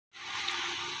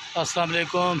अस्सलाम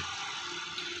वालेकुम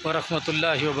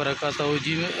वरहमतुल्लाहि वबरकातुहू।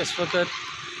 जी मैं इस वक्त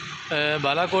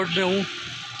बालाकोट में हूँ।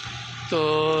 तो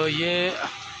ये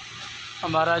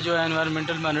हमारा जो है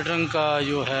एनवायरमेंटल मॉनिटरिंग का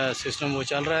जो है सिस्टम वो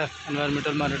चल रहा है,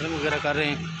 एनवायरमेंटल मॉनिटरिंग वगैरह कर रहे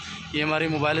हैं। ये हमारी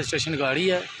मोबाइल स्टेशन गाड़ी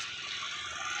है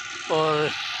और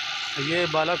ये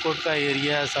बालाकोट का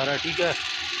एरिया है सारा, ठीक है।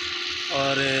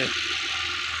 और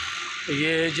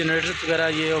ये जनरेटर वगैरह,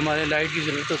 ये हमारे लाइट की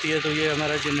ज़रूरत होती है तो ये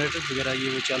हमारा जनरेटर वगैरह ये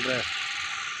वो चल रहा है।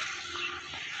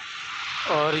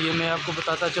 और ये मैं आपको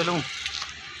बताता चलूँ,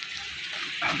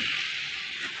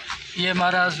 ये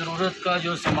हमारा ज़रूरत का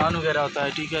जो सामान वगैरह होता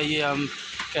है, ठीक है, ये हम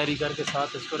कैरी करके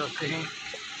साथ इसको रखते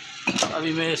हैं।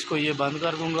 अभी मैं इसको ये बंद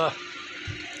कर दूंगा,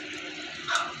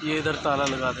 ये इधर ताला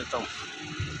लगा देता हूँ।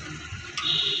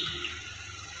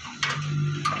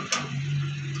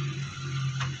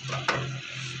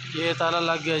 ये ताला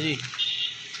लग गया जी।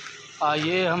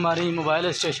 ये हमारी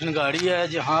मोबाइल स्टेशन गाड़ी है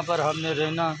जहाँ पर हमने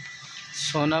रहना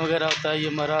सोना वगैरह होता है। ये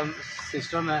हमारा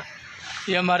सिस्टम है।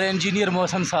 ये हमारे इंजीनियर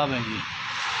मौसम साहब हैं जी।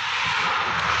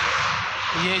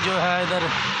 ये जो है इधर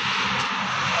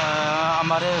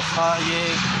हमारे साथ ये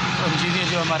इंजीनियर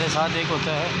जो हमारे साथ एक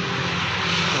होता है,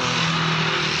 तो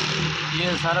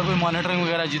ये सारा कोई मॉनिटरिंग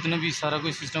वगैरह जितने भी सारा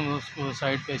कोई सिस्टम है उसको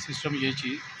साइड पे सिस्टम ये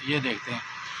चीज़ ये देखते हैं।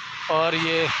 और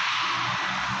ये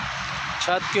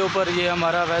छत के ऊपर ये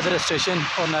हमारा वेदर स्टेशन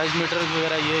और नॉइज़ मीटर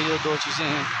वगैरह ये जो दो चीज़ें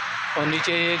हैं। और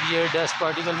नीचे एक ये डस्ट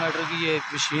पार्टिकल मीटर की ये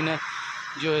एक मशीन है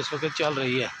जो इस वक्त चल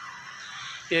रही है।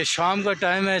 ये शाम का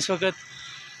टाइम है इस वक्त।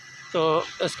 तो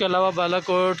इसके अलावा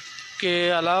बालाकोट के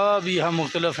अलावा भी हम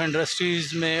मुख्तलिफ़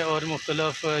इंडस्ट्रीज़ में और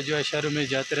मुख्तलिफ़ जो है शहरों में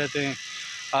जाते रहते हैं,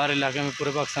 हर इलाके में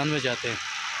पूरे पाकिस्तान में जाते हैं।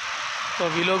 तो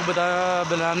वीलॉग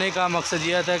बनाने का मकसद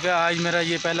यह था कि आज मेरा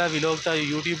ये पहला वीलॉग था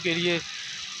यूट्यूब के लिए,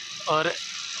 और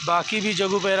बाकी भी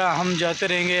जगहों पर हम जाते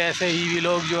रहेंगे। ऐसे ही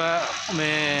वीलॉग जो है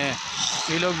मैं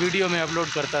वीलॉग वीडियो में अपलोड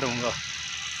करता रहूँगा।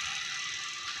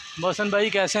 मोहसन भाई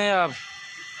कैसे हैं आप?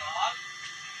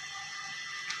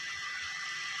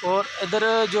 और इधर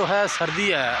जो है सर्दी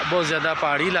है, बहुत ज़्यादा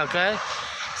पहाड़ी इलाका है,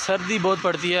 सर्दी बहुत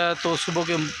पड़ती है। तो सुबह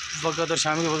के वक्त और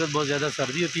शाम के वक्त बहुत ज़्यादा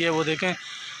सर्दी होती है। वो देखें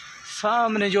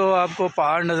सामने जो आपको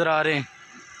पहाड़ नज़र आ रहे हैं,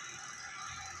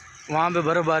 वहाँ पे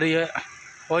बर्फ़बारी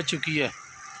हो चुकी है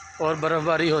और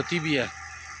बर्फ़बारी होती भी है।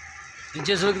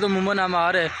 जिस वक्त अमूमन हम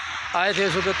आए थे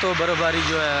उस वक्त तो बर्फ़बारी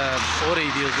जो है हो रही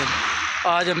थी उस दिन।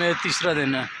 आज हमें तीसरा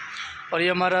दिन है और ये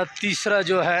हमारा तीसरा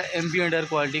जो है एम्बिएंट एयर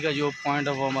क्वालिटी का जो पॉइंट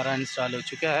है वो हमारा इंस्टॉल हो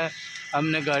चुका है।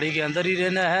 हमने गाड़ी के अंदर ही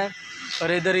रहना है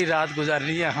और इधर ही रात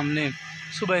गुजारनी है। हमने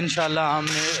सुबह इंशाल्लाह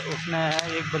हमने उठना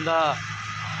है। एक बंदा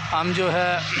हम जो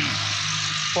है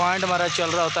पॉइंट हमारा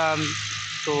चल रहा होता है, हम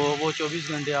तो वो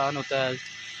 24 घंटे ऑन होता है,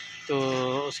 तो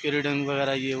उसकी रीडिंग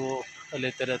वगैरह ये वो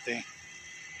लेते रहते हैं।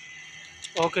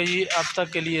 ओके जी, अब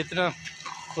तक के लिए इतना।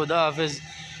 खुदा हाफिज़।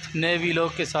 नए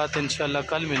वीलॉग के साथ इंशाल्लाह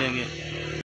कल मिलेंगे।